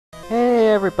Hey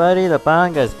everybody, the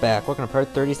Banga's back. Welcome to part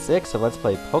 36 of Let's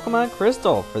Play Pokemon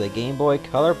Crystal for the Game Boy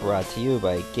Color, brought to you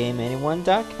by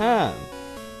GameAnyone.com.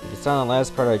 If you saw in the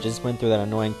last part, I just went through that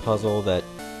annoying puzzle that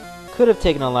could have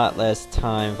taken a lot less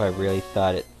time if I really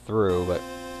thought it through, but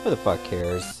who the fuck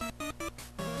cares?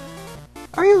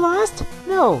 Are you lost?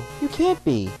 No, you can't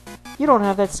be. You don't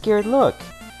have that scared look.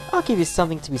 I'll give you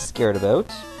something to be scared about.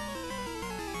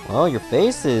 Well, your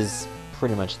face is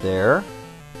pretty much there.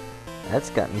 That's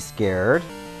got me scared.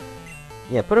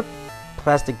 Yeah, put a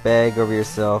plastic bag over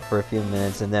yourself for a few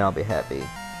minutes and then I'll be happy.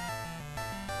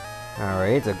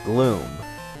 Alright, it's a Gloom.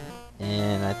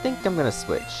 And I think I'm gonna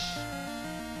switch.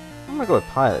 I'm gonna go with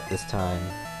Pilot this time.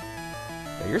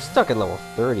 Yeah, you're stuck at level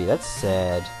 30, that's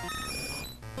sad.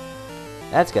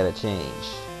 That's gotta change.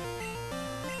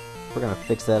 We're gonna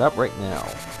fix that up right now.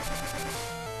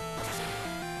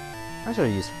 I should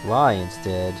have used Fly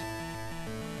instead.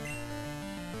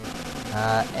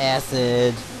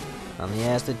 Acid! On the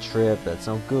acid trip, that's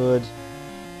no good.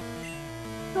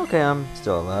 Okay, I'm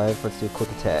still alive. Let's do a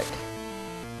quick attack.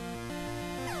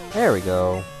 There we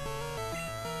go.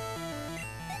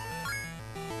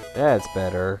 That's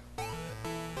better.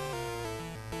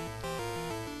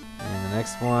 And the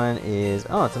next one is...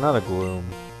 oh, it's another Gloom.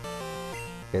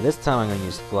 Okay, this time I'm gonna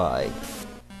use Fly.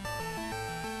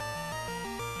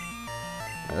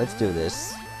 Alright, let's do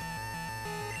this.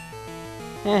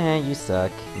 Heh, you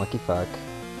suck. Lucky fuck.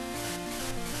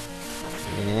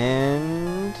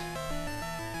 And...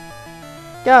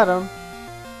 got him.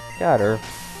 Got her.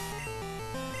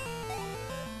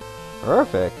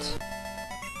 Perfect.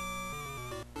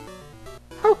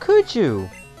 How could you?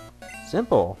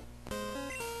 Simple.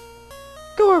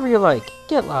 Go wherever you like.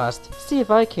 Get lost. See if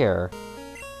I care.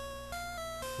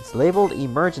 It's labeled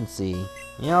emergency.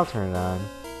 Yeah, I'll turn it on.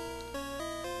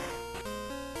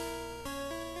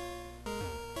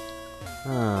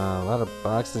 A lot of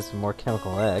boxes for more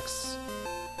Chemical X.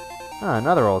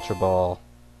 Another Ultra Ball.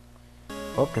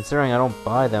 Well, considering I don't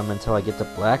buy them until I get to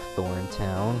Blackthorn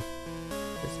Town,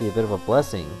 this would be a bit of a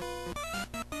blessing.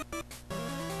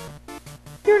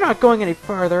 You're not going any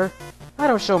farther! I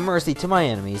don't show mercy to my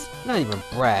enemies, not even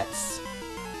brats.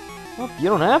 Well, you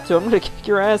don't have to, I'm gonna kick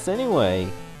your ass anyway.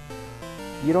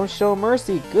 You don't show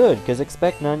mercy, good, because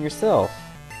expect none yourself.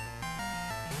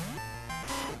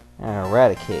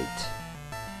 Eradicate.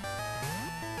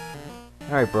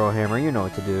 Alright, Brohammer, you know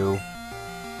what to do.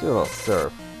 Do a little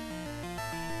surf.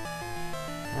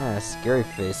 Scary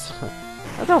face.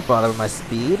 I don't bother with my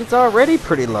speed, it's already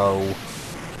pretty low.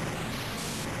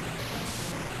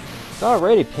 It's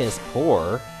already piss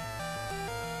poor.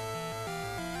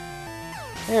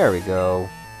 There we go.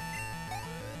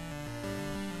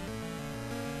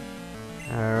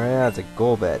 Alright, that's a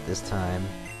Golbat this time.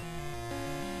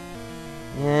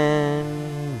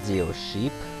 And... Zeo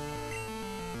Sheep.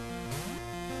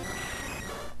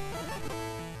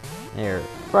 There,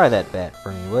 fry that bat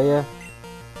for me, will ya?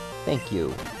 Thank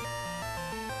you.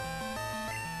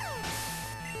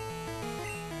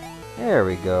 There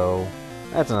we go.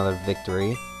 That's another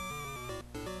victory.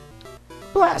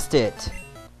 Blast it!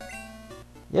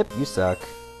 Yep, you suck.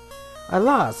 I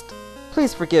lost.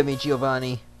 Please forgive me,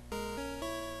 Giovanni.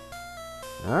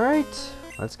 Alright,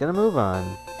 let's get a move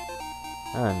on.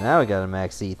 Now we got a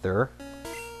Max Ether.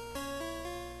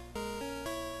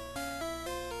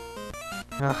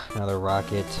 Ugh, another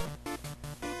rocket.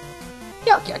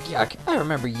 Yuck, yuck, yuck. I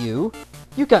remember you.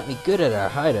 You got me good at our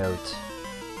hideout.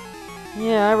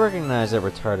 Yeah, I recognize that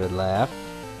retarded laugh.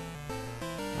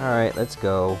 Alright, let's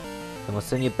go. Then we'll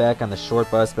send you back on the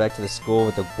short bus back to the school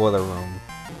with the boiler room.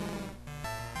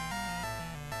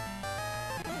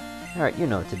 Alright, you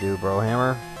know what to do,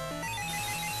 Brohammer.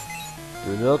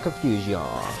 Do a little confusion.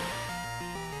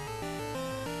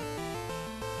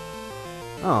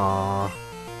 Aww.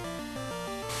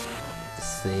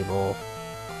 Disable.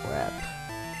 Crap.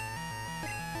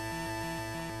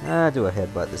 Do a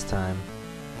headbutt this time.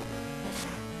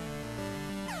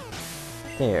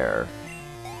 There.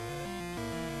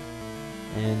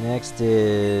 And next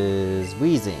is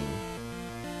Wheezing.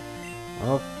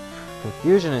 Well,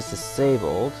 Confusion is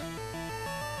disabled.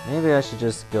 Maybe I should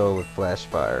just go with Flash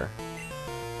Fire.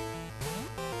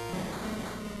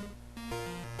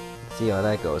 Let's see how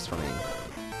that goes for me.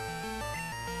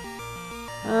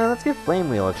 Let's give Flame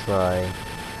Wheel a try.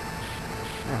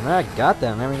 I got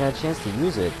that, I never got a chance to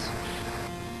use it.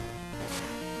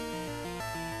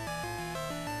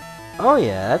 Oh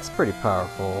yeah, that's pretty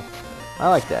powerful. I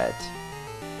like that.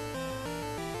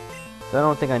 So I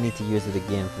don't think I need to use it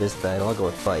again for this battle, I'll go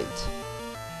with Fight.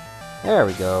 There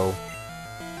we go.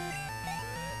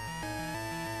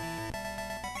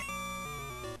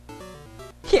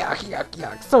 Yuck! yuck,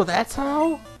 yuck. So that's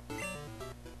how?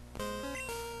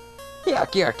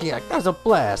 Yuck, yuck, yuck. That was a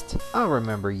blast. I'll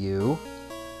remember you.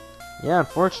 Yeah,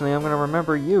 unfortunately, I'm gonna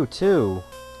remember you, too.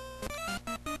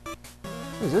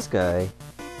 Who's this guy?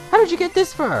 How did you get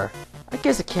this far? I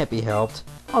guess it can't be helped.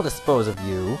 I'll dispose of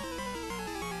you.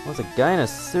 Well, it's a guy in a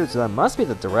suit, so that must be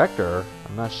the director.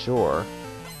 I'm not sure.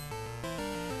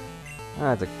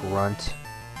 Ah, it's a grunt.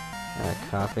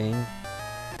 Coughing.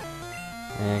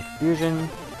 And confusion.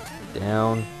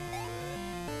 Down.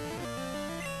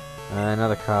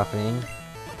 Another coughing.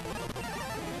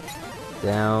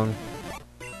 Down.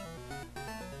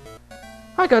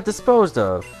 I got disposed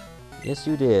of! Yes,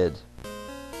 you did.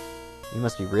 You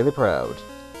must be really proud.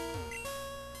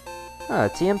 Ah,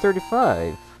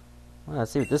 TM35. Well,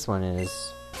 let's see what this one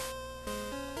is.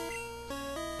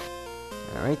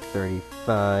 Alright,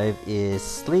 35 is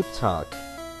Sleep Talk.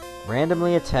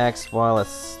 Randomly attacks while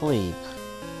asleep.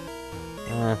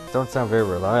 Don't sound very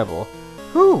reliable.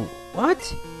 Who?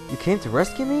 What? You came to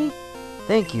rescue me?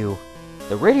 Thank you.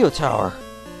 The radio tower.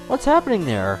 What's happening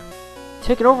there?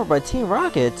 Taken over by Team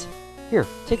Rocket? Here,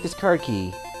 take this card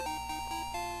key.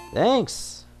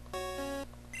 Thanks.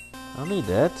 I'll need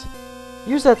that.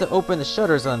 Use that to open the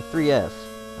shutters on 3F.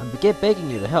 I'm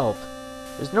begging you to help.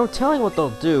 There's no telling what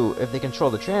they'll do if they control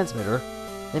the transmitter.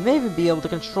 They may even be able to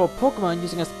control Pokemon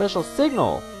using a special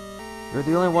signal. You're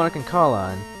the only one I can call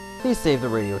on. Please save the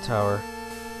radio tower.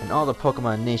 And all the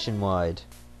Pokemon nationwide.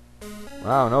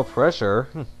 Wow, no pressure.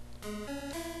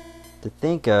 To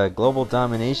think global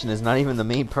domination is not even the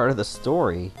main part of the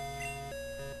story.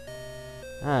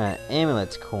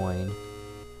 Amulet coin.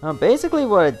 Basically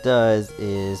what it does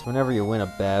is whenever you win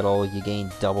a battle, you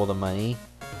gain double the money.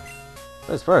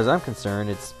 But as far as I'm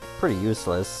concerned, it's pretty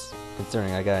useless,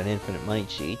 considering I got an infinite money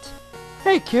cheat.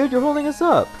 Hey kid, you're holding us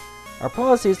up! Our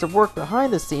policy is to work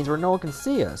behind the scenes where no one can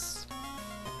see us.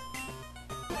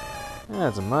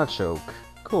 That's a Machoke.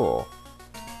 Cool.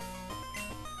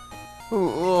 Ooh,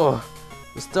 ugh.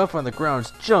 The stuff on the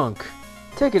ground's junk.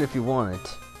 Take it if you want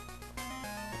it.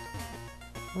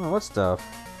 Oh, what stuff?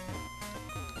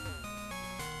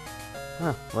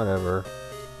 Whatever.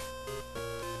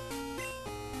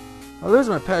 I'll lose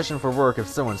my passion for work if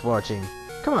someone's watching.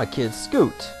 Come on, kids,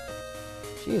 scoot!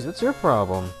 Jeez, what's your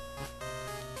problem?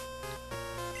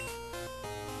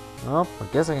 Well, I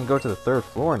guess I can go to the 3rd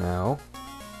floor now.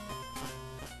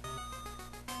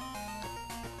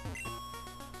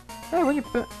 Hey, when you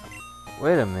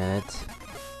wait a minute.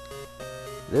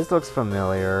 This looks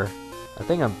familiar. I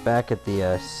think I'm back at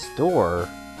the store.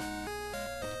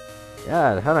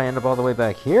 God, how did I end up all the way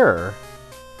back here?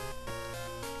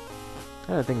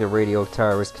 I don't think the radio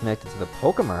tower was connected to the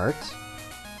Pokemart.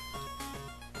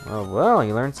 Oh well,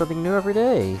 you learn something new every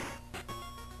day.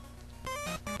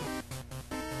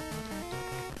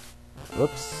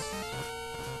 Whoops.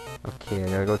 Okay, I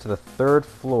gotta go to the 3rd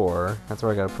floor. That's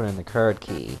where I gotta put in the card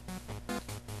key.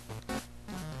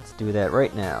 Let's do that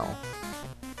right now.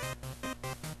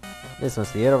 This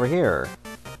must be it over here.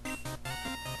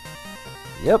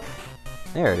 Yep.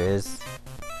 There it is.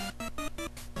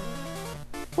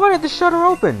 Why did the shutter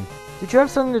open? Did you have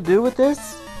something to do with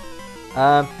this?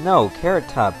 No, Carrot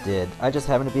Top did. I just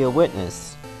happened to be a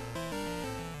witness.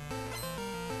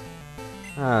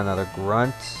 Another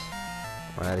grunt.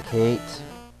 Eradicate.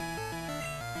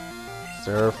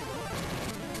 Surf.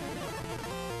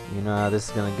 You know how this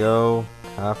is gonna go.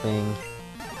 Coughing.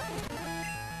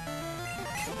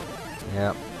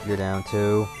 Yep, you're down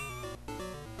too.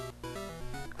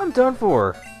 I'm done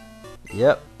for!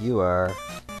 Yep, you are.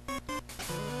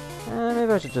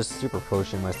 Maybe I should just super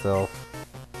potion myself.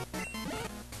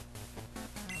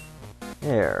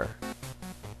 There.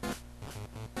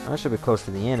 I should be close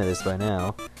to the end of this by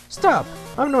now. Stop!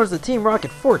 I'm known as the Team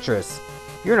Rocket Fortress!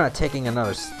 You're not taking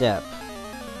another step.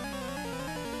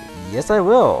 Yes, I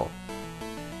will!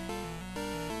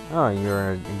 Oh,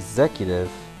 you're an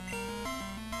executive.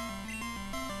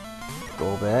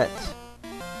 Golbat.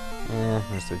 I'm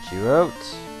gonna switch you out.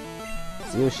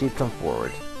 See if she'd come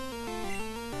forward.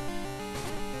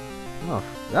 Oh,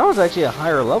 that was actually a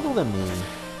higher level than me.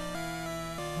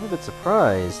 I'm a bit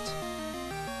surprised.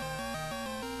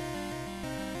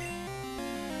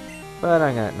 But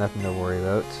I got nothing to worry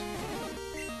about.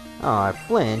 Oh, I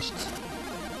flinched.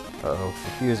 Uh-oh,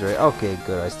 diffuser. Okay,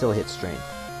 good. I still hit strength.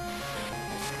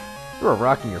 Throw a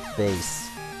rock in your face.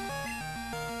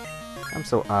 I'm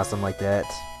so awesome like that.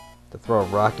 To throw a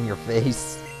rock in your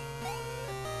face.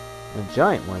 And a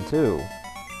giant one, too.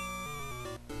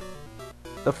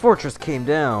 The fortress came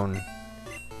down.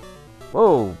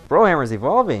 Whoa, Brohammer's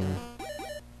evolving.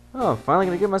 Oh, I'm finally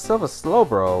gonna give myself a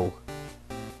Slowbro.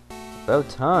 About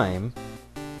time.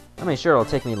 I mean, sure, it'll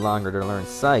take me longer to learn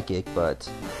Psychic, but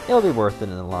it'll be worth it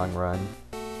in the long run.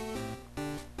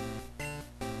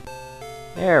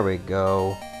 There we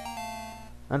go.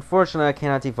 Unfortunately, I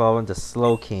cannot evolve into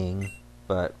Slowking,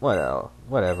 but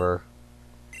whatever.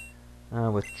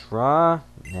 Withdraw?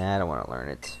 Nah, I don't want to learn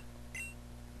it.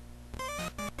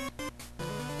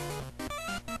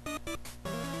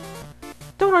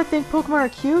 Don't I think Pokemon are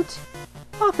cute?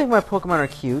 I'll think my Pokemon are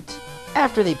cute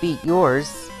after they beat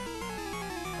yours.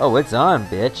 Oh, it's on,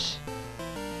 bitch.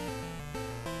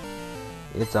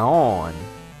 It's on.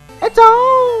 It's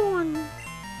on!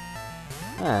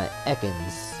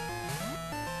 Ekans.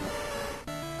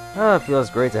 Oh, it feels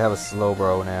great to have a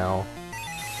Slowbro now.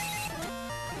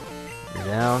 You're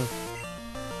down.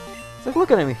 It's like, look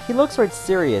at him. He looks right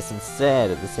serious and sad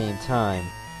at the same time.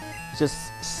 He's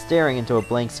just staring into a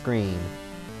blank screen.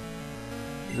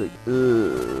 He's like,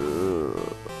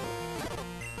 ugh.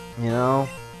 You know?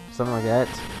 Something like that.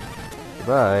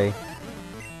 Goodbye.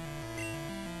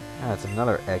 Ah, it's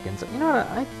another Ekans. You know what?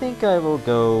 I think I will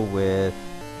go with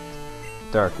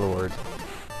Dark Lord.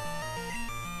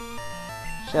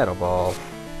 Shadow Ball.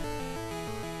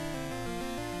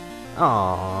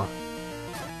 Aww.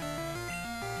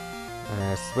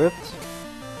 Swift.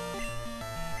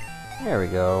 There we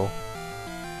go.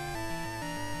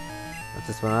 What's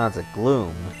this one on? It's a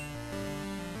Gloom.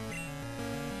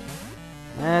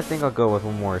 I think I'll go with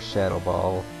one more Shadow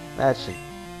Ball. That should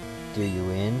do you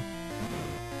in.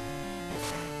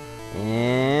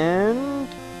 And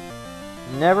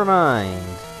never mind.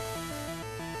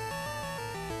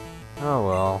 Oh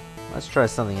well. Let's try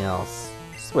something else.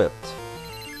 Swift.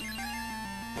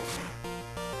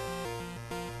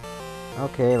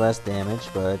 Okay, less damage,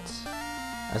 but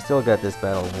I still got this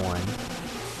battle won.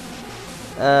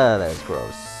 Ah, that's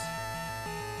gross.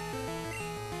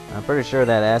 I'm pretty sure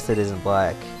that acid isn't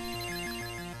black.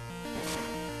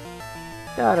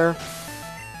 Got her.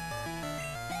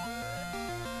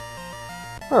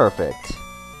 Perfect.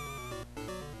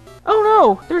 Oh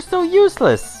no! They're so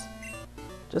useless!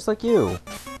 Just like you.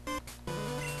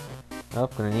 Oh,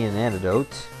 gonna need an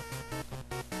antidote.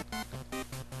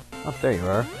 Oh, there you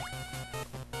are.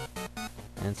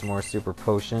 And some more super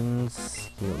potions.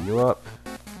 Heal you up.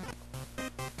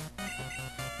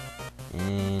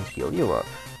 And heal you up.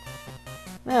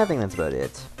 I think that's about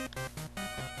it.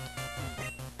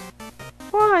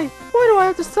 Why? Why do I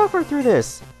have to suffer through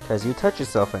this? 'Cause you touch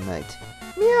yourself at night.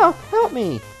 Meow, help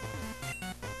me!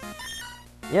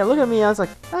 Yeah, look at me, I was like,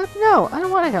 no, I don't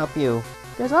want to help you.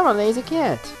 Because I'm a lazy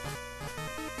cat.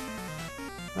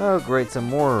 Oh great, some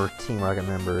more Team Rocket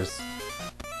members.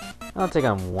 I'll take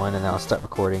on one and then I'll start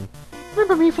recording.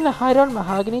 Remember me from the hideout in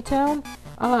Mahogany Town?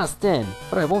 I lost then,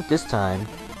 but I won't this time.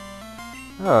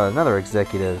 Oh, another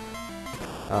executive.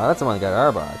 Oh, that's the one that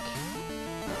got Arbok.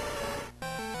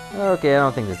 Okay, I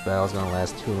don't think this battle's gonna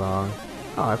last too long.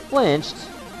 Oh, I flinched.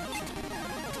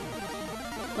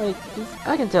 Like,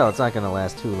 I can tell it's not gonna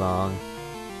last too long.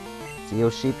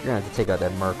 Zeo Sheep, you're gonna have to take out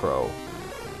that Murkrow.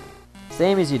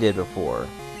 Same as you did before.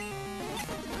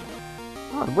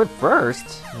 Oh, it went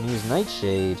first. And use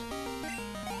Nightshade.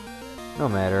 No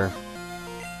matter.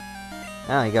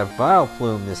 Ah, you got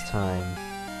Vileplume this time.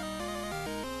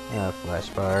 Ah, Flash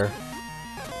Fire.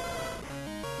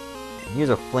 And use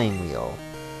a Flame Wheel.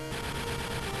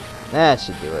 That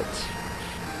should do it.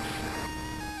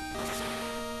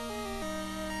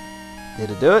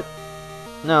 Did it do it?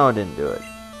 No, it didn't do it.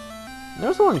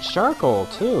 There's one Charcoal,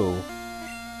 too.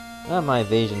 Ah, my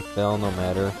evasion fell, no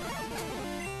matter.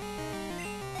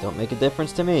 Don't make a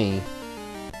difference to me.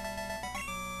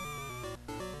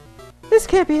 This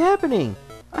can't be happening!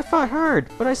 I fought hard,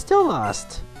 but I still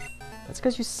lost. That's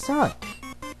because you suck.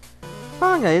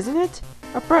 Manga, isn't it?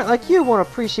 A brat like you won't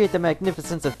appreciate the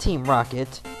magnificence of Team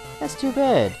Rocket. That's too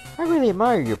bad. I really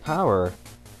admire your power.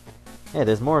 Yeah,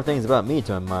 there's more things about me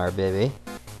to admire, baby.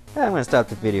 I'm gonna stop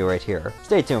the video right here.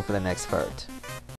 Stay tuned for the next part.